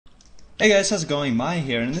Hey guys, how's it going? Maya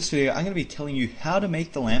here, and in this video I'm going to be telling you how to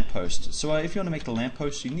make the lamppost. So if you want to make the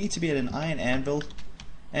lamppost, you need to be at an iron anvil,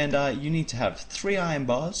 and you need to have 3 iron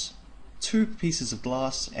bars, 2 pieces of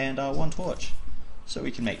glass, and 1 torch. So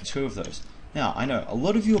we can make 2 of those. Now, I know, a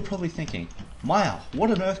lot of you are probably thinking, Maya,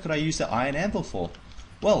 what on earth could I use that iron anvil for?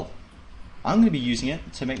 Well, I'm going to be using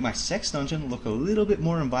it to make my sex dungeon look a little bit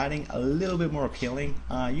more inviting, a little bit more appealing.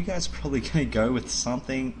 You guys are probably going to go with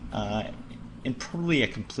something in probably a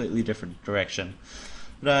completely different direction.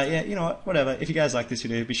 But yeah, you know what, whatever. If you guys like this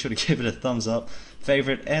video, be sure to give it a thumbs up,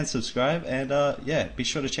 favorite, and subscribe. And yeah, be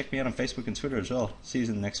sure to check me out on Facebook and Twitter as well. See you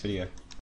in the next video.